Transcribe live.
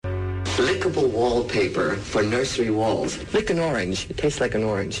Lickable wallpaper for nursery walls. Lick an orange. It tastes like an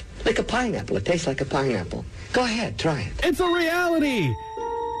orange. Lick a pineapple. It tastes like a pineapple. Go ahead, try it. It's a reality.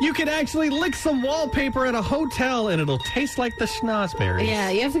 You can actually lick some wallpaper at a hotel, and it'll taste like the schnozberries.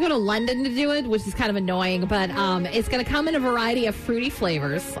 Yeah, you have to go to London to do it, which is kind of annoying, but it's going to come in a variety of fruity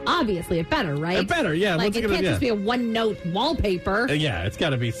flavors. Obviously, it better, right? It better, yeah. Like, it can't just be a one-note wallpaper. Yeah, it's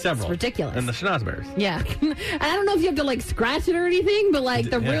got to be several. It's ridiculous. And the schnozberries. Yeah. I don't know if you have to, like, scratch it or anything, but, like,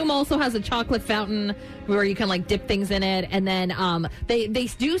 the room also has a chocolate fountain where you can, like, dip things in it. And then they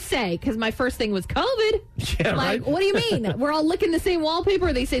do say, because my first thing was COVID. Yeah, like, right? What do you mean? We're all licking the same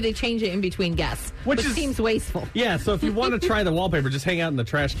wallpaper? They say they change it in between guests, which seems wasteful. Yeah, so if you want to try the wallpaper, just hang out in the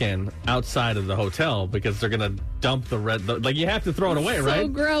trash can outside of the hotel because they're going to dump the red... like, you have to throw it away, right? So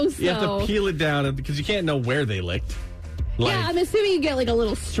gross, You have to peel it down because you can't know where they licked. Like, yeah, I'm assuming you get like a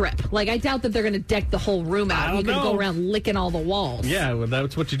little strip. Like, I doubt that they're going to deck the whole room out. You can go around licking all the walls. Yeah, well,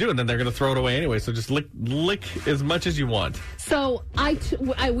 that's what you do, and then they're going to throw it away anyway. So just lick as much as you want. So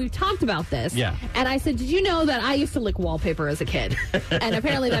we talked about this. Yeah. And I said, did you know that I used to lick wallpaper as a kid? And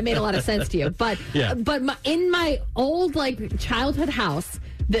apparently that made a lot of sense to you. But yeah. In my old like childhood house,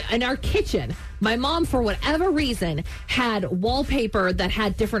 in our kitchen, my mom, for whatever reason, had wallpaper that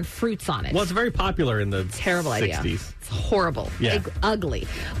had different fruits on it. Well, it's very popular in the Terrible 60s. idea. It's horrible. Yeah. Ugly.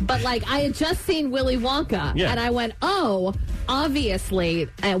 But, like, I had just seen Willy Wonka, and I went, oh, obviously,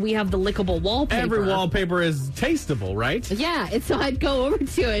 we have the lickable wallpaper. Every wallpaper is tasteable, right? Yeah, and so I'd go over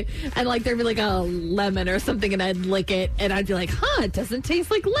to it, and, like, there'd be, like, a lemon or something, and I'd lick it, and I'd be like, it doesn't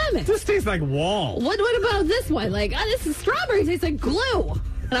taste like lemon. This tastes like wall. What about this one? Like, this is strawberry. It tastes like glue.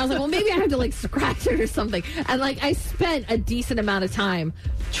 And I was like, well, maybe I have to, like, scratch it or something. And, like, I spent a decent amount of time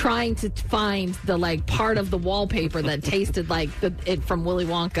trying to find the, like, part of the wallpaper that tasted like it from Willy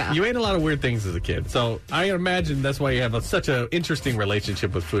Wonka. You ate a lot of weird things as a kid. So I imagine that's why you have such an interesting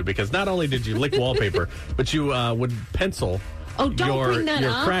relationship with food. Because not only did you lick wallpaper, but you would pencil... Oh, don't bring that your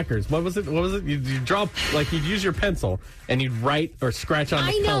up. Crackers. What was it? You'd draw, like, you'd use your pencil and you'd write or scratch on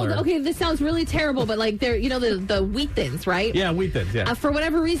the color. I know. Okay, this sounds really terrible, but, like, they're, the wheat thins, right? Yeah, wheat thins, yeah. For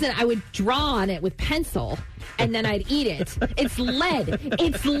whatever reason, I would draw on it with pencil, and then I'd eat it. It's lead.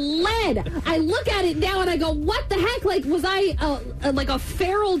 It's lead. I look at it now, and I go, what the heck? Like, was I, like, a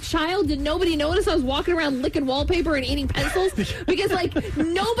feral child? Did nobody notice I was walking around licking wallpaper and eating pencils? Because, like,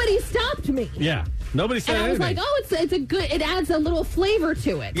 nobody stopped me. Yeah. Nobody said anything. And I was like, it's a good, it adds a little flavor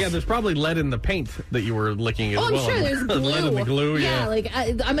to it. Yeah, there's probably lead in the paint that you were licking as well. Oh, I'm sure there's glue. Lead in the glue, yeah. Like,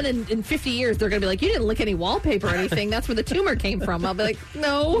 I'm going to, in 50 years, they're going to be like, you didn't lick any wallpaper or anything. That's where the tumor came from. I'll be like,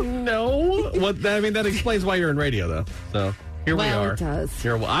 no. Well, I mean, that explains why you're in radio, though. So... Here we are. It does.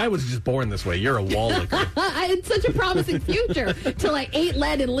 I was just born this way. You're a wall licker. I had such a promising future till I ate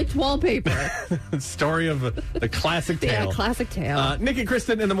lead and licked wallpaper. Story of the classic tale. Yeah, classic tale. Nick and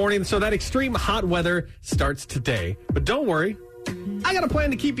Kristen in the morning. So that extreme hot weather starts today. But don't worry. I got a plan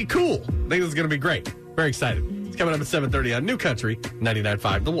to keep you cool. I think this is going to be great. Very excited. It's coming up at 7:30 on New Country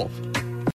 99.5 The Wolf.